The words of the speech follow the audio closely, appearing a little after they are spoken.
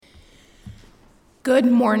Good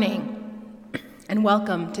morning, and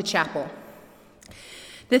welcome to chapel.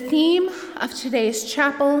 The theme of today's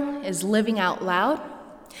chapel is Living Out Loud,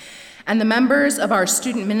 and the members of our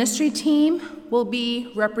student ministry team will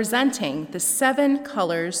be representing the 7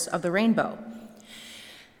 colors of the rainbow.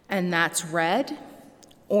 And that's red,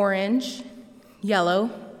 orange,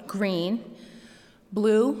 yellow, green,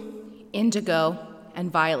 blue, indigo,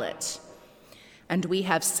 and violet. And we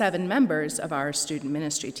have 7 members of our student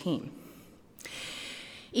ministry team.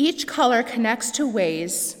 Each color connects to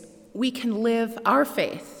ways we can live our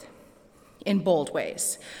faith in bold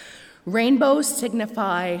ways. Rainbows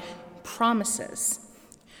signify promises.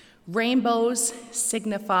 Rainbows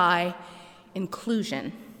signify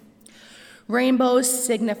inclusion. Rainbows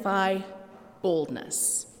signify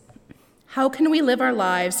boldness. How can we live our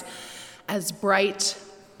lives as bright,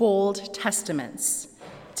 bold testaments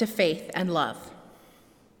to faith and love?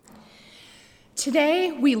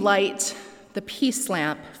 Today, we light the peace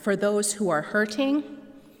lamp for those who are hurting,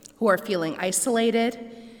 who are feeling isolated,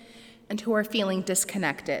 and who are feeling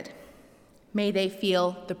disconnected. May they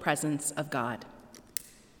feel the presence of God.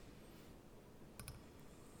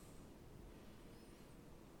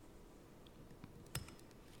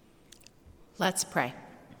 Let's pray.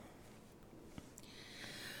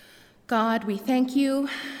 God, we thank you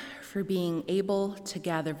for being able to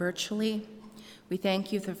gather virtually. We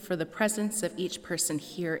thank you for the presence of each person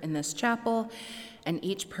here in this chapel and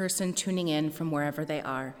each person tuning in from wherever they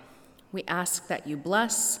are. We ask that you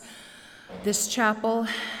bless this chapel,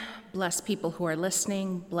 bless people who are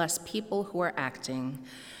listening, bless people who are acting.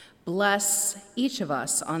 Bless each of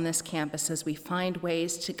us on this campus as we find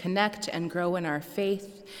ways to connect and grow in our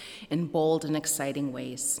faith in bold and exciting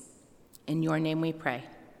ways. In your name we pray.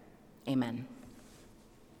 Amen.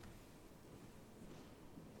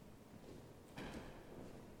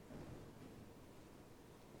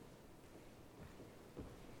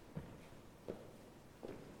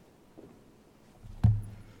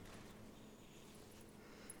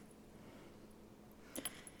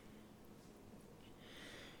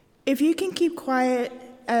 If you can keep quiet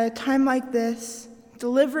at a time like this,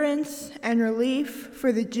 deliverance and relief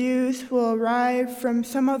for the Jews will arrive from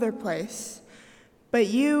some other place, but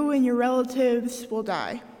you and your relatives will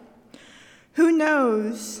die. Who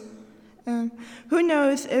knows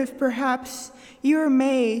if perhaps you are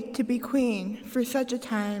made to be queen for such a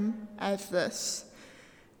time as this.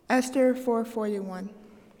 Esther 4:41.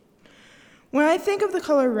 When I think of the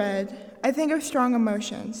color red, I think of strong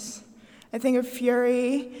emotions. I think of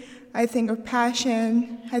fury, I think of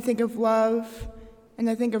passion, I think of love, and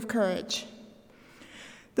I think of courage.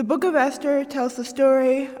 The book of Esther tells the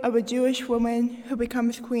story of a Jewish woman who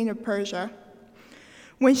becomes queen of Persia.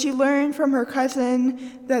 When she learned from her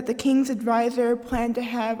cousin that the king's advisor planned to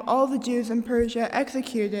have all the Jews in Persia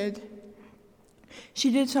executed, she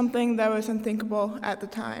did something that was unthinkable at the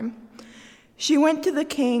time. She went to the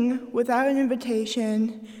king without an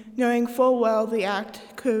invitation, knowing full well the act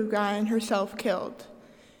could have gotten herself killed.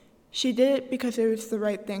 She did it because it was the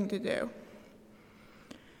right thing to do.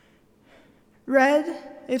 Red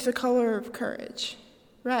is the color of courage.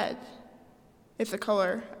 Red is the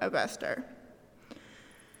color of Esther.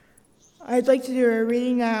 I'd like to do a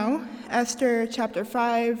reading now, Esther chapter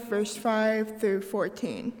 5, verse 5 through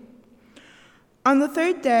 14. On the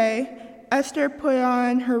 3rd day, Esther put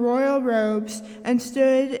on her royal robes and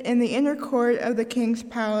stood in the inner court of the king's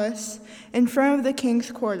palace in front of the king's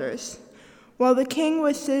quarters, while the king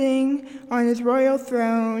was sitting on his royal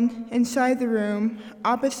throne inside the room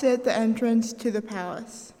opposite the entrance to the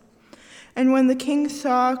palace. And when the king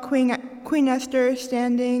saw Queen Esther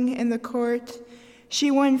standing in the court, she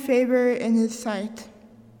won favor in his sight.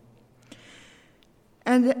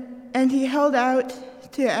 And he held out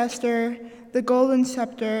to Esther the golden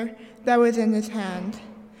scepter that was in his hand.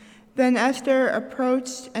 Then Esther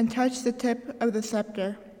approached and touched the tip of the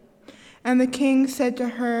scepter. And the king said to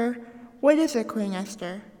her, "What is it, Queen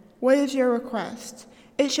Esther? What is your request?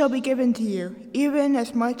 It shall be given to you, even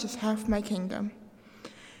as much as half my kingdom."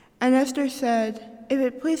 And Esther said, "If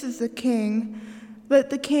it pleases the king, let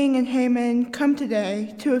the king and Haman come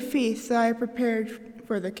today to a feast that I have prepared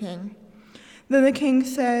for the king." Then the king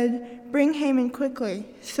said, "Bring Haman quickly,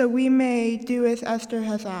 so we may do as Esther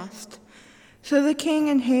has asked." So the king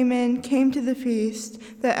and Haman came to the feast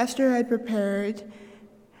that Esther had prepared,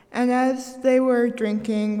 and as they were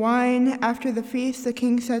drinking wine after the feast, the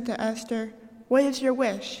king said to Esther, "What is your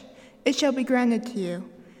wish? It shall be granted to you.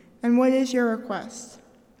 And what is your request?"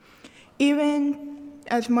 "Even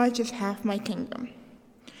as much as half my kingdom.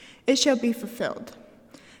 It shall be fulfilled."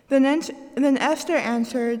 Then Esther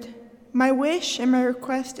answered, "My wish and my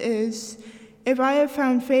request is, If I have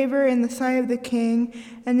found favor in the sight of the king,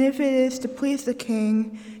 and if it is to please the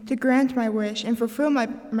king, to grant my wish and fulfill my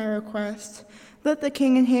request, let the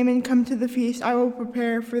king and Haman come to the feast I will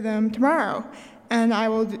prepare for them tomorrow, and I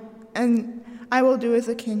will do as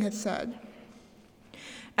the king has said."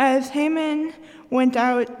 As Haman went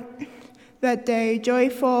out that day,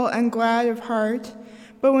 joyful and glad of heart,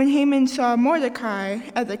 but when Haman saw Mordecai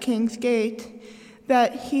at the king's gate,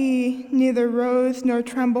 that he neither rose nor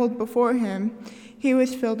trembled before him, he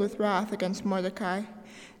was filled with wrath against Mordecai.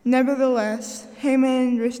 Nevertheless,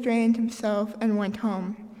 Haman restrained himself and went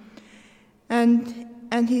home.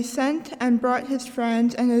 And he sent and brought his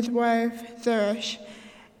friends and his wife Zeresh,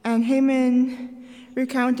 and Haman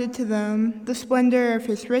recounted to them the splendor of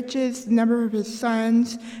his riches, the number of his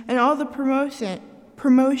sons, and all the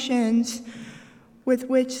promotions with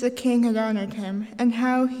which the king had honored him, and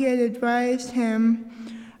how he had advised him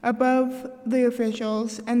above the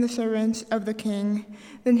officials and the servants of the king.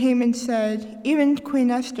 Then Haman said, "Even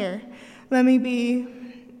Queen Esther, let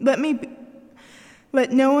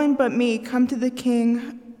no one but me come to the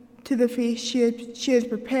king to the feast she has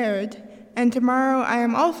prepared, and tomorrow I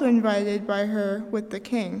am also invited by her with the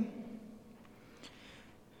king.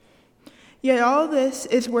 Yet all this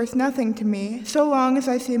is worth nothing to me, so long as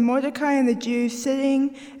I see Mordecai and the Jews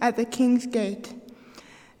sitting at the king's gate."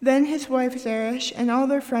 Then his wife Zeresh and all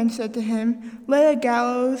their friends said to him, "Let a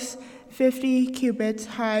gallows 50 cubits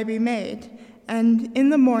high be made, and in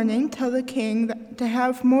the morning tell the king to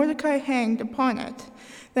have Mordecai hanged upon it.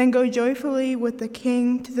 Then go joyfully with the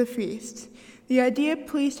king to the feast." The idea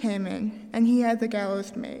pleased Haman, and he had the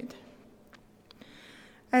gallows made.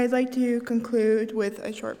 I'd like to conclude with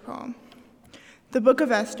a short poem. The Book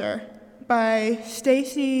of Esther by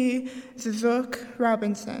Stacy Zizuk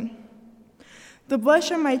Robinson. The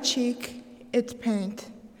blush on my cheek, its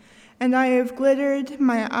paint, and I have glittered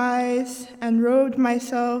my eyes and robed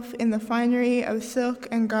myself in the finery of silk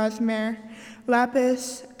and gossamer,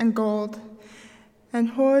 lapis and gold, and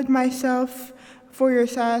hoard myself for your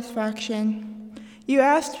satisfaction. You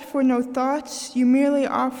asked for no thoughts, you merely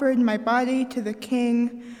offered my body to the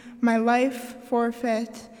king, my life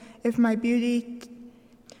forfeit if my beauty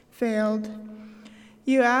failed.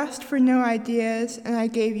 You asked for no ideas, and I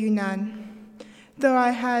gave you none, though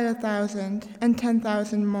I had 1,000 and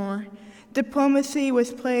 10,000 more. Diplomacy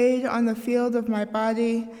was played on the field of my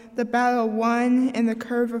body, the battle won in the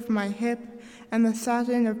curve of my hip and the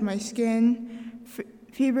satin of my skin.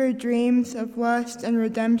 Fevered dreams of lust and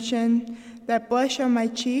redemption that blush on my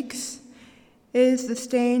cheeks is the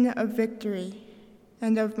stain of victory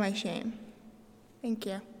and of my shame. Thank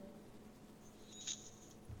you.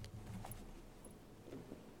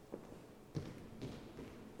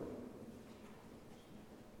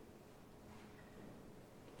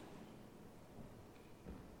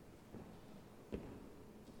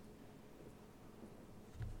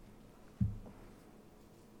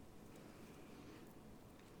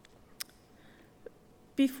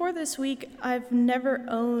 Before this week, I've never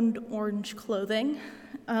owned orange clothing.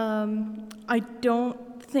 I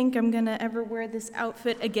don't think I'm gonna ever wear this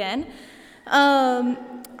outfit again.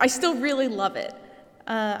 I still really love it.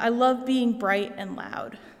 I love being bright and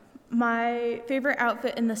loud. My favorite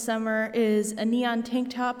outfit in the summer is a neon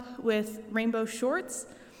tank top with rainbow shorts.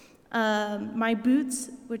 My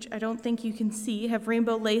boots, which I don't think you can see, have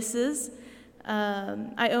rainbow laces.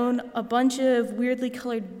 I own a bunch of weirdly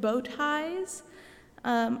colored bow ties.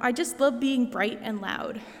 I just love being bright and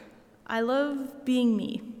loud. I love being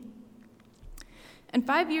me. And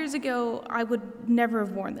 5 years ago, I would never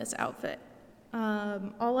have worn this outfit.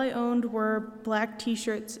 All I owned were black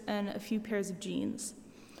t-shirts and a few pairs of jeans.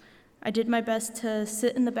 I did my best to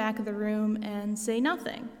sit in the back of the room and say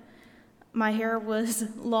nothing. My hair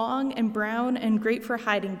was long and brown and great for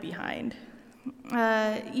hiding behind.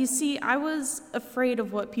 You see, I was afraid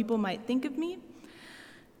of what people might think of me.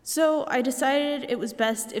 So I decided it was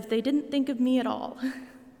best if they didn't think of me at all.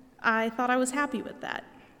 I thought I was happy with that.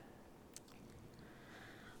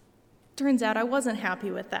 Turns out I wasn't happy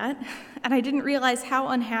with that, and I didn't realize how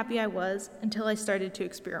unhappy I was until I started to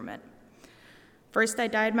experiment. First I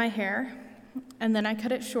dyed my hair, and then I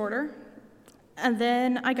cut it shorter, and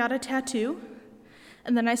then I got a tattoo,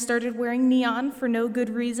 and then I started wearing neon for no good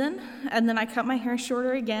reason, and then I cut my hair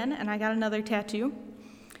shorter again, and I got another tattoo.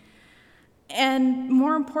 And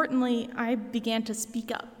more importantly, I began to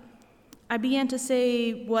speak up. I began to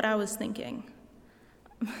say what I was thinking.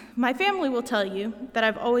 My family will tell you that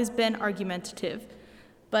I've always been argumentative,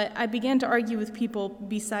 but I began to argue with people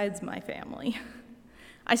besides my family.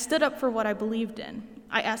 I stood up for what I believed in.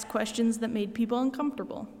 I asked questions that made people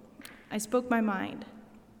uncomfortable. I spoke my mind.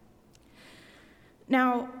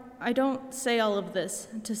 Now, I don't say all of this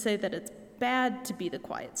to say that it's bad to be the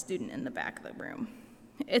quiet student in the back of the room.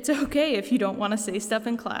 It's okay if you don't want to say stuff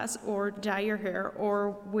in class or dye your hair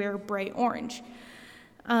or wear bright orange.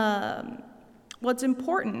 What's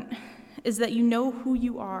important is that you know who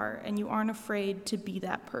you are and you aren't afraid to be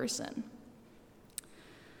that person.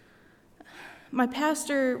 My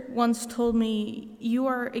pastor once told me, "You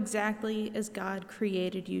are exactly as God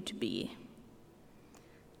created you to be."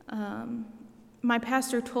 My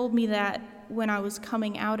pastor told me that when I was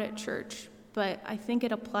coming out at church, but I think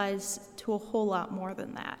it applies to a whole lot more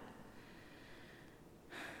than that.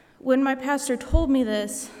 When my pastor told me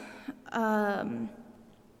this, I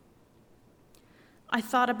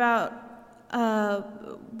thought about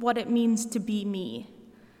what it means to be me.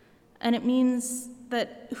 And it means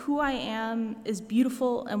that who I am is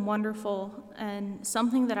beautiful and wonderful and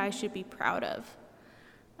something that I should be proud of.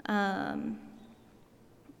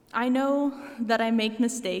 I know that I make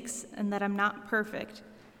mistakes and that I'm not perfect,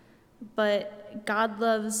 but God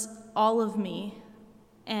loves all of me,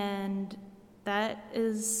 and that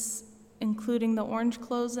is including the orange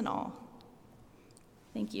clothes and all.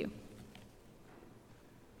 Thank you.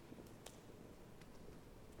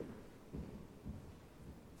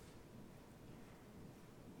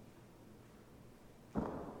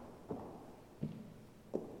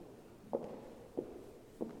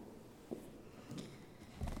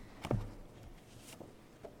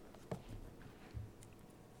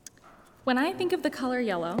 When I think of the color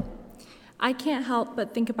yellow, I can't help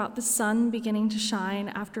but think about the sun beginning to shine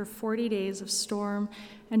after 40 days of storm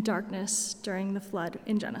and darkness during the flood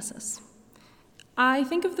in Genesis. I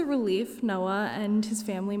think of the relief Noah and his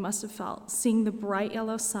family must have felt seeing the bright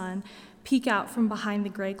yellow sun peek out from behind the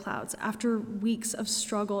gray clouds after weeks of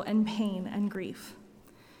struggle and pain and grief.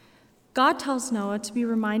 God tells Noah to be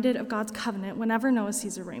reminded of God's covenant whenever Noah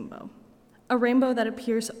sees a rainbow that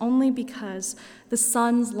appears only because the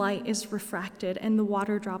sun's light is refracted and the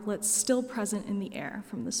water droplets still present in the air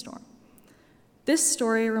from the storm. This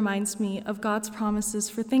story reminds me of God's promises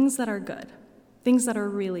for things that are good, things that are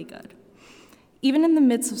really good. Even in the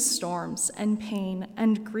midst of storms and pain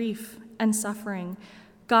and grief and suffering,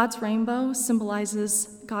 God's rainbow symbolizes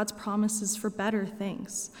God's promises for better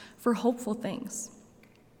things, for hopeful things.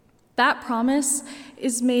 That promise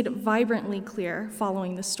is made vibrantly clear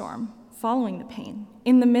following the storm, following the pain,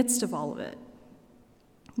 in the midst of all of it,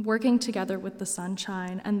 working together with the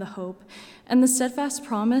sunshine and the hope and the steadfast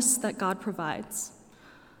promise that God provides.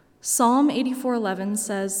 Psalm 84:11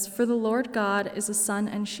 says, "For the Lord God is a sun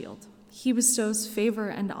and shield. He bestows favor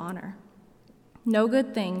and honor. No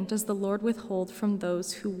good thing does the Lord withhold from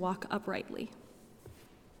those who walk uprightly."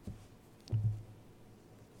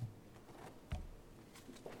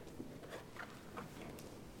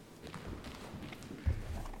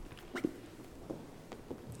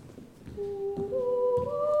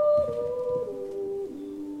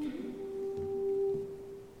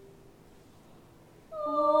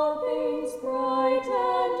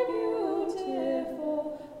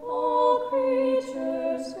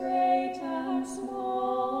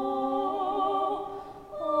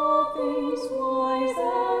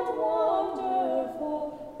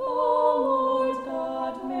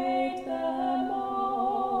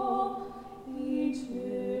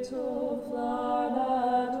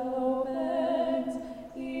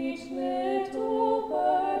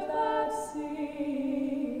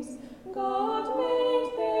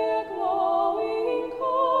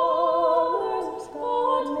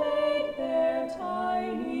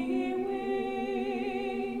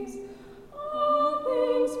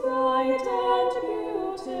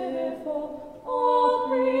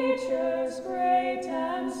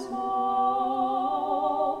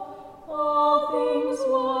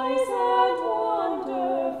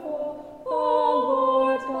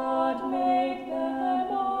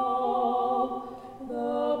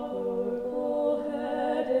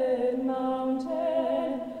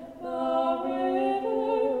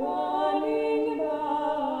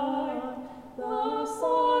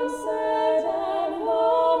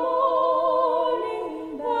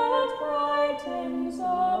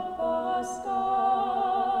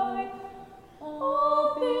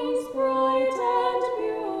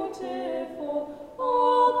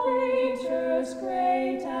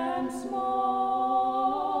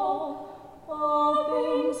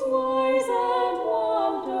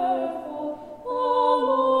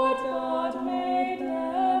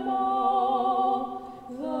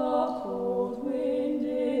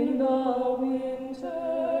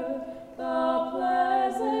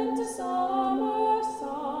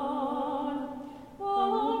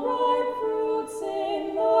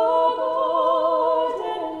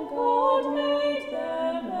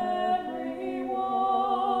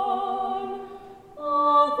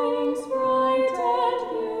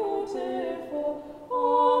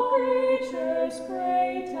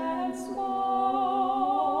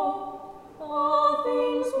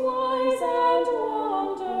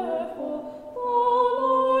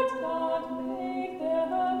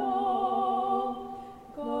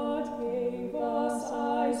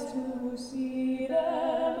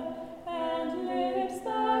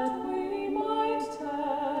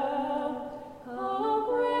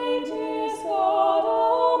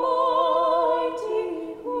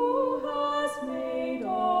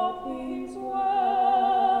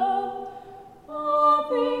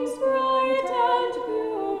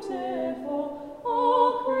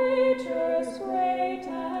 rulers, great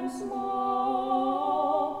and small,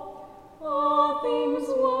 all things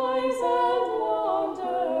wise and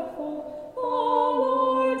wonderful, the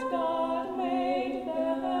Lord God made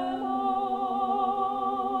them all.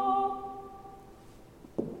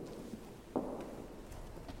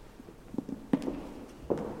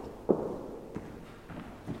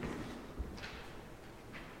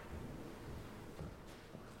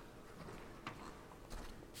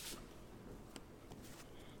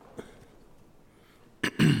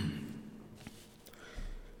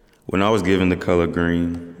 When I was given the color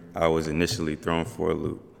green, I was initially thrown for a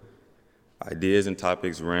loop. Ideas and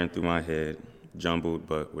topics ran through my head, jumbled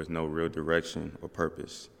but with no real direction or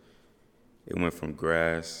purpose. It went from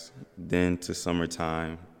grass, then to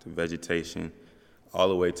summertime, to vegetation, all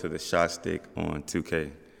the way to the shot stick on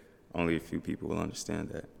 2K. Only a few people will understand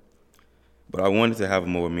that. But I wanted to have a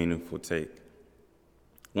more meaningful take.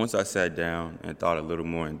 Once I sat down and thought a little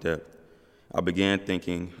more in depth, I began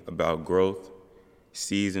thinking about growth,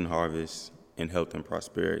 seeds and harvest, and health and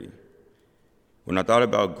prosperity. When I thought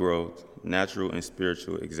about growth, natural and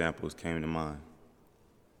spiritual examples came to mind.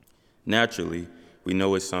 Naturally, we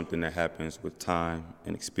know it's something that happens with time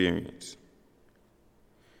and experience.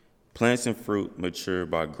 Plants and fruit mature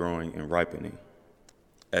by growing and ripening.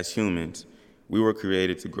 As humans, we were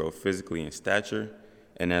created to grow physically in stature,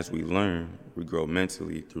 and as we learn, we grow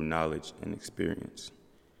mentally through knowledge and experience.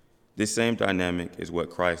 This same dynamic is what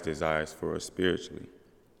Christ desires for us spiritually.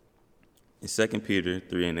 In 2 Peter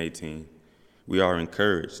 3:18, we are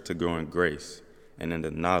encouraged to grow in grace and in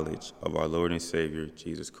the knowledge of our Lord and Savior,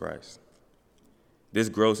 Jesus Christ. This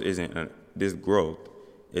growth is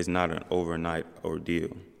not an overnight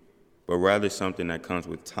ordeal, but rather something that comes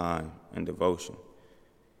with time and devotion.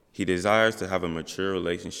 He desires to have a mature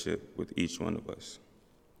relationship with each one of us.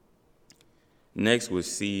 Next was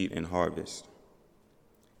seed and harvest.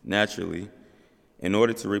 Naturally, in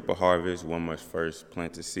order to reap a harvest, one must first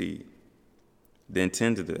plant a seed, then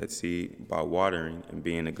tend to that seed by watering and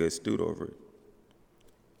being a good steward over it.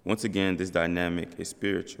 Once again, this dynamic is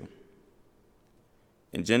spiritual.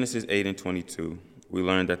 In Genesis 8:22, we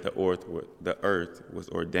learned that the earth was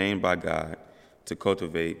ordained by God to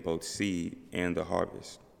cultivate both seed and the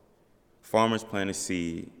harvest. Farmers plant a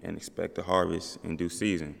seed and expect a harvest in due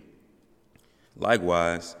season.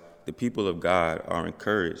 Likewise, the people of God are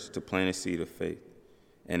encouraged to plant a seed of faith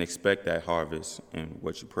and expect that harvest in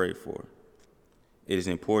what you pray for. It is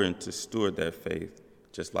important to steward that faith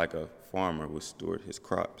just like a farmer would steward his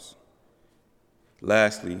crops.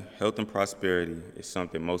 Lastly, health and prosperity is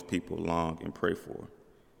something most people long and pray for.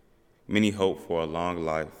 Many hope for a long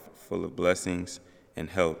life full of blessings and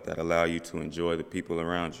health that allow you to enjoy the people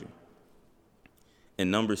around you.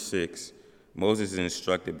 In Numbers 6, Moses is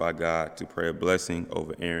instructed by God to pray a blessing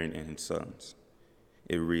over Aaron and his sons.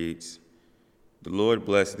 It reads, "The Lord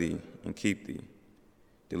bless thee and keep thee.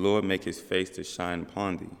 The Lord make his face to shine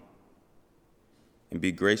upon thee and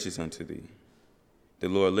be gracious unto thee. The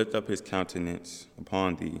Lord lift up his countenance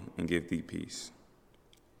upon thee and give thee peace."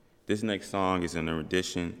 This next song is an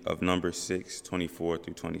rendition of Numbers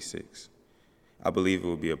 6:24-26. I believe it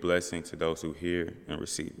will be a blessing to those who hear and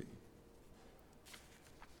receive it.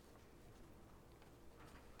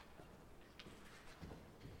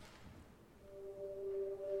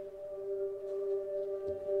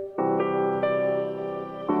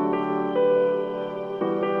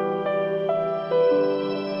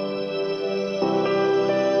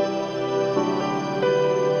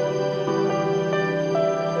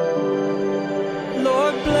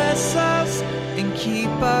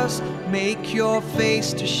 Make your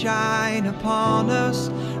face to shine upon us,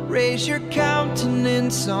 raise your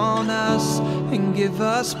countenance on us, and give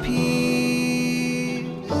us peace.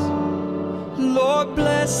 Lord,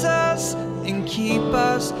 bless us and keep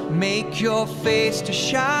us, make your face to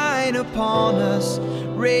shine upon us,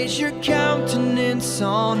 raise your countenance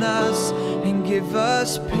on us, and give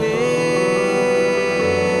us peace.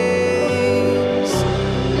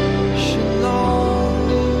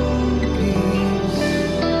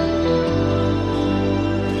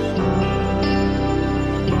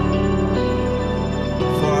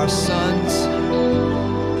 Sons,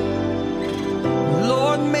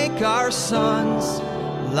 Lord, make our sons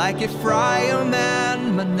like Ephraim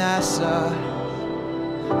and Manasseh,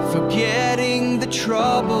 forgetting the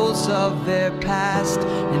troubles of their past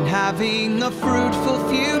and having a fruitful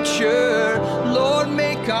future. Lord,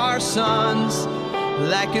 make our sons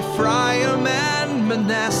like Ephraim and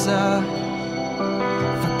Manasseh,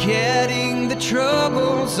 forgetting the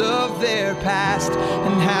troubles of their past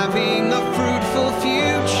and having a fruitful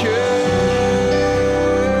future.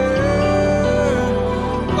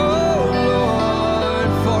 Oh Lord,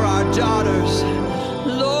 for our daughters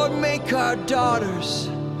our daughters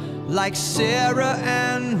like Sarah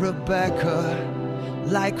and Rebecca,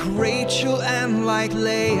 like Rachel and like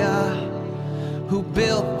Leah, who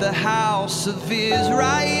built the house of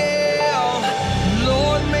Israel.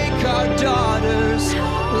 Lord, make our daughters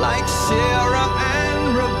like Sarah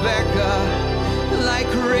and Rebecca, like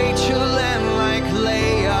Rachel and like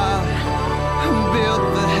Leah, who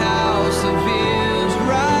built the house of Israel.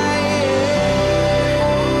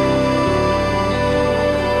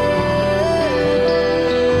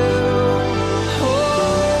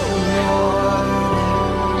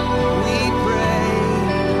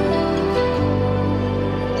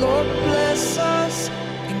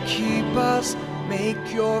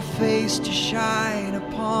 Make your face to shine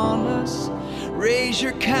upon us, raise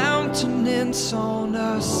your countenance on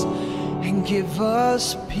us, and give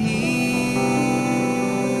us peace.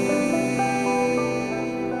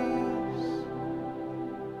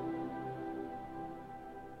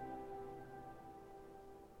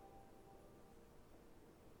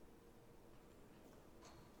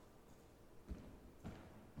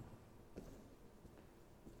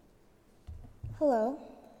 Hello.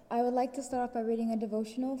 I would like to start off by reading a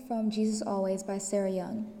devotional from Jesus Always by Sarah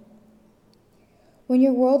Young. When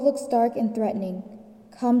your world looks dark and threatening,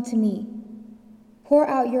 come to me. Pour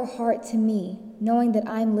out your heart to me, knowing that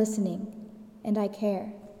I'm listening and I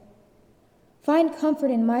care. Find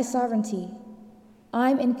comfort in my sovereignty.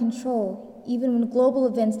 I'm in control, even when global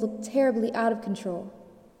events look terribly out of control.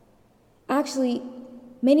 Actually,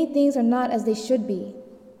 many things are not as they should be,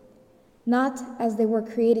 not as they were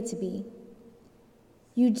created to be.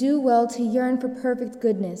 You do well to yearn for perfect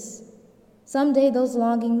goodness. Someday those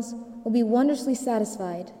longings will be wondrously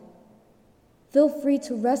satisfied. Feel free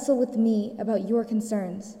to wrestle with me about your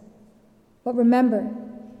concerns. But remember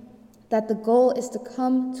that the goal is to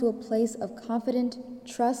come to a place of confident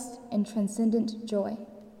trust and transcendent joy.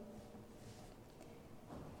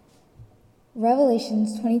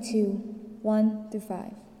 Revelations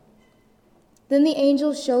 22:1-5. Then the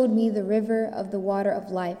angel showed me the river of the water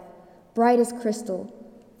of life, bright as crystal,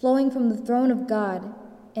 flowing from the throne of God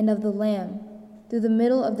and of the Lamb through the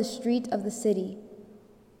middle of the street of the city.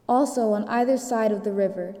 Also on either side of the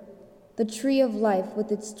river, the tree of life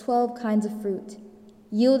with its 12 kinds of fruit,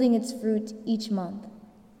 yielding its fruit each month.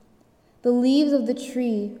 The leaves of the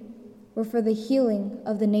tree were for the healing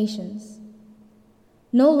of the nations.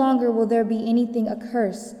 No longer will there be anything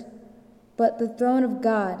accursed, but the throne of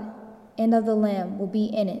God and of the Lamb will be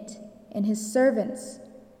in it, and his servants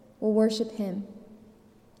will worship him.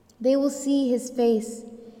 They will see his face,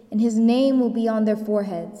 and his name will be on their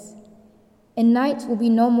foreheads. And night will be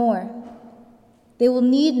no more. They will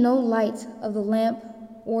need no light of the lamp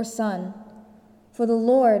or sun, for the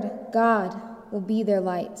Lord God will be their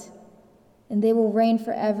light, and they will reign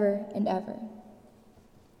forever and ever.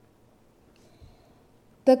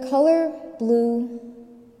 The color blue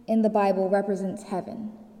in the Bible represents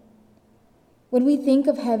heaven. When we think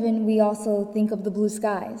of heaven, we also think of the blue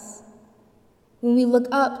skies. When we look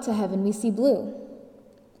up to heaven, we see blue.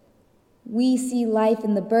 We see life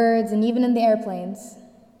in the birds and even in the airplanes.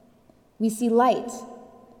 We see light.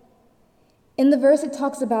 In the verse, it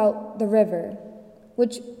talks about the river,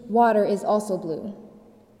 which water is also blue.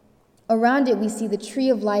 Around it, we see the tree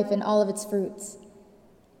of life and all of its fruits.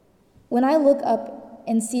 When I look up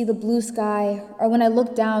and see the blue sky, or when I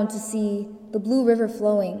look down to see the blue river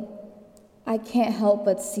flowing, I can't help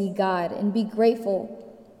but see God and be grateful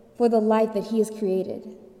for the life that he has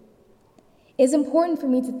created. It's important for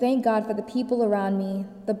me to thank God for the people around me,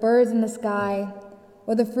 the birds in the sky,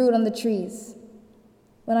 or the fruit on the trees.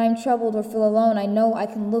 When I am troubled or feel alone, I know I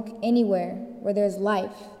can look anywhere where there is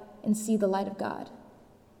life and see the light of God.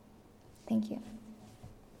 Thank you.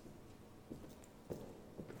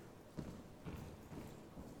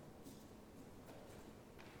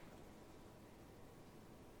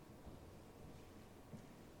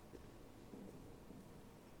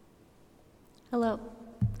 Hello.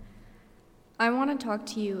 I want to talk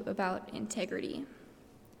to you about integrity.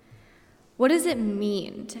 What does it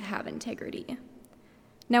mean to have integrity?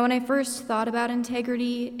 Now, when I first thought about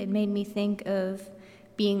integrity, it made me think of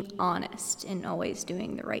being honest and always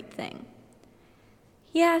doing the right thing.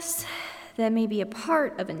 Yes, that may be a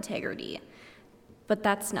part of integrity, but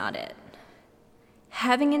that's not it.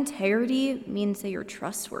 Having integrity means that you're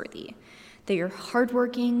trustworthy, that you're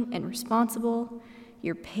hardworking and responsible,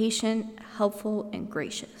 you're patient, helpful, and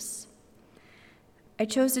gracious. I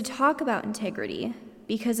chose to talk about integrity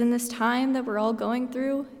because in this time that we're all going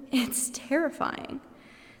through, it's terrifying.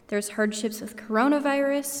 There's hardships with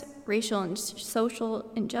coronavirus, racial and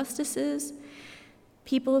social injustices.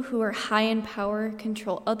 People who are high in power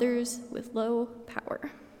control others with low power.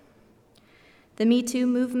 The Me Too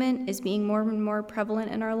movement is being more and more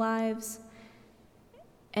prevalent in our lives,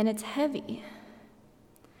 and it's heavy.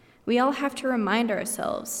 We all have to remind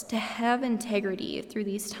ourselves to have integrity through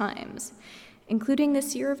these times, including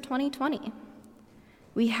this year of 2020.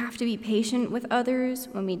 We have to be patient with others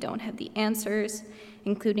when we don't have the answers,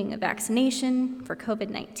 including a vaccination for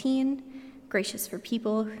COVID-19, gracious for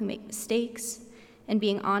people who make mistakes, and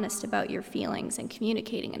being honest about your feelings and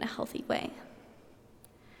communicating in a healthy way.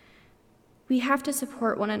 We have to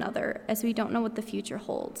support one another as we don't know what the future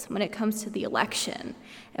holds when it comes to the election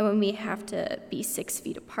and when we have to be 6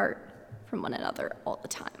 feet apart from one another all the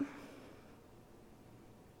time.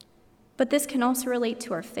 But this can also relate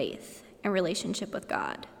to our faith and relationship with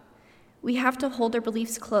God. We have to hold our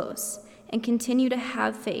beliefs close and continue to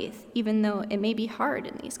have faith, even though it may be hard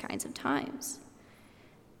in these kinds of times.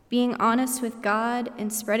 Being honest with God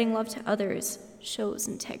and spreading love to others shows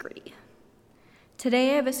integrity.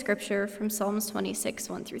 Today I have a scripture from Psalms 26,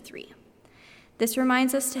 1-3. This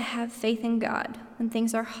reminds us to have faith in God when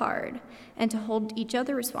things are hard and to hold each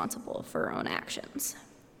other responsible for our own actions.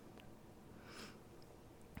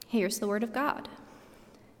 Here's the word of God.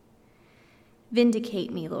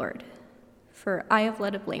 Vindicate me, Lord, for I have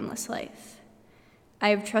led a blameless life. I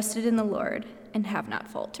have trusted in the Lord and have not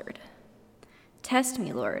faltered. Test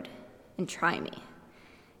me, Lord, and try me.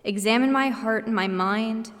 Examine my heart and my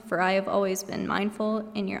mind, for I have always been mindful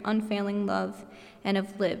in your unfailing love and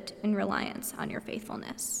have lived in reliance on your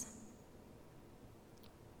faithfulness.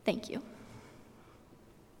 Thank you.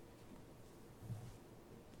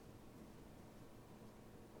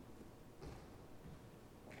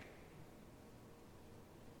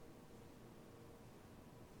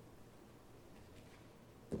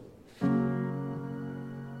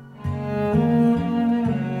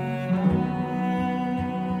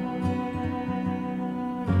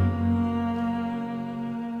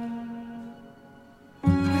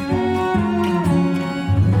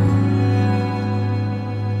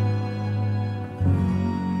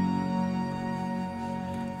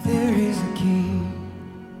 There is a king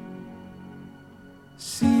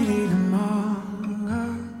seated among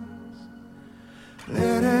us.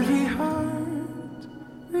 Let every heart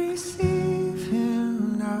receive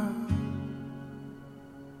him now.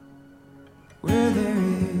 Where there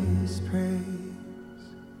is praise,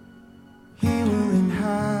 he will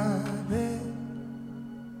inhabit,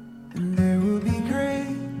 and there will be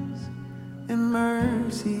grace and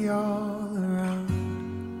mercy all around.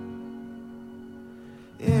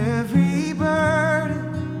 Every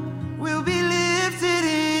burden will be lifted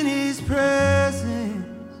in his presence.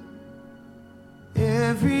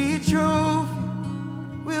 Every trophy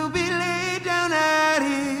will be laid down at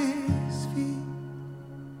his feet.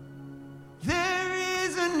 There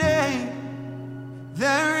is a name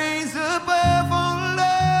that reigns above all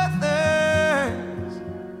others.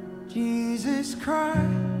 Jesus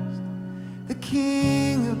Christ, the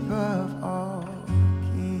King above all.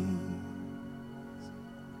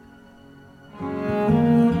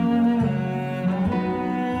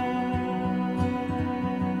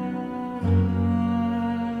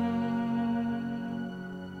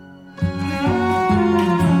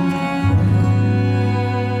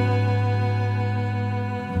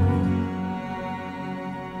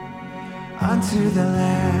 Unto the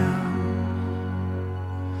Lamb,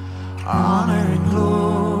 honor and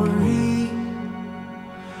glory,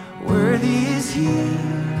 worthy is he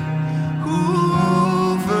who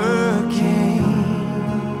overcame,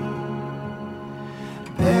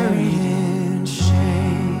 buried in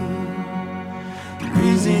shame,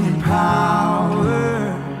 risen in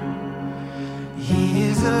power. He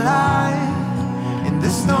is alive, and the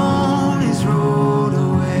stone is rolled away.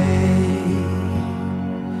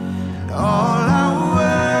 All our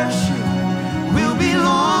worship will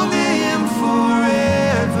belong to him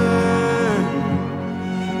forever.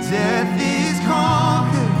 Death is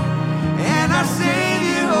conquered, and our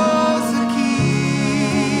Savior holds the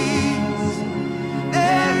keys.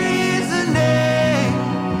 There is a name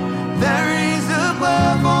that reigns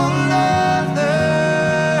above all love.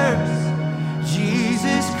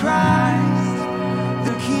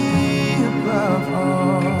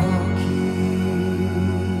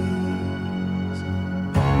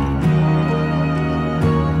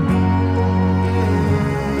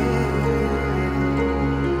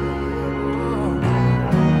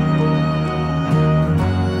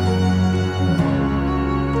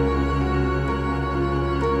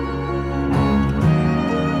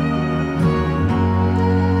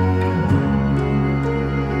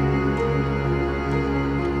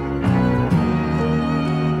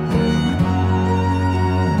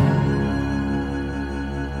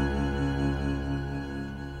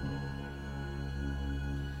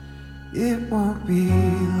 It won't be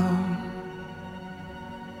long.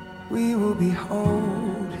 We will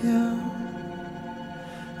behold him,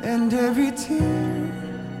 and every tear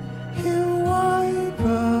he'll wipe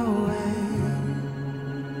away.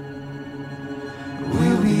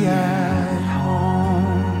 We'll be at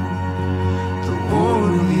home. The war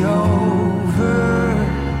will be over.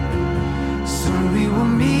 Soon we will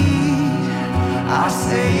meet our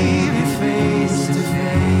Savior face to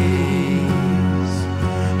face,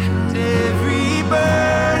 and every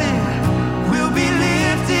burden will be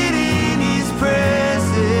lifted in His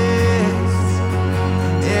presence.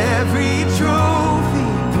 Every trophy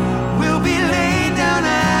will be laid down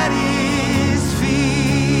at His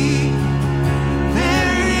feet.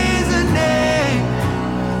 There is a name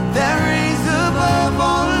that reigns above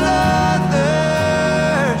all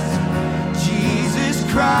others, Jesus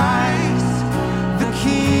Christ, the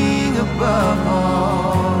King above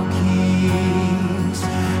all kings.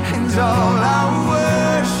 And all our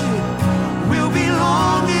worship will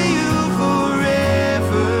belong to You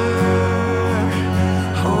forever.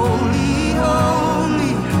 Holy,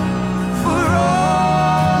 holy, for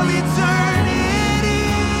all eternity.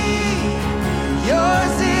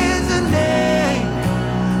 Yours is the name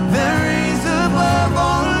that reigns above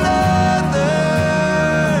all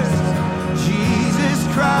others, Jesus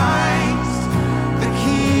Christ, the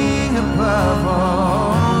King above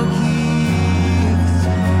all kings.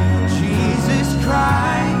 Jesus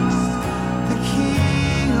Christ, the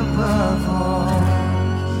King above all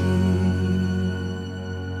kings.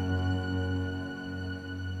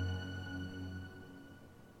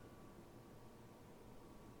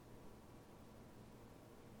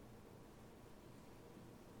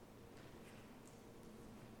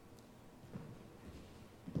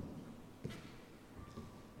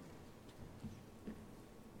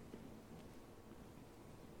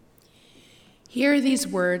 Hear these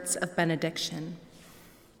words of benediction.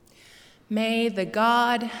 May the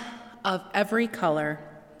God of every color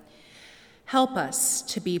help us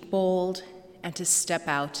to be bold and to step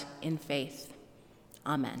out in faith.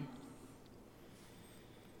 Amen.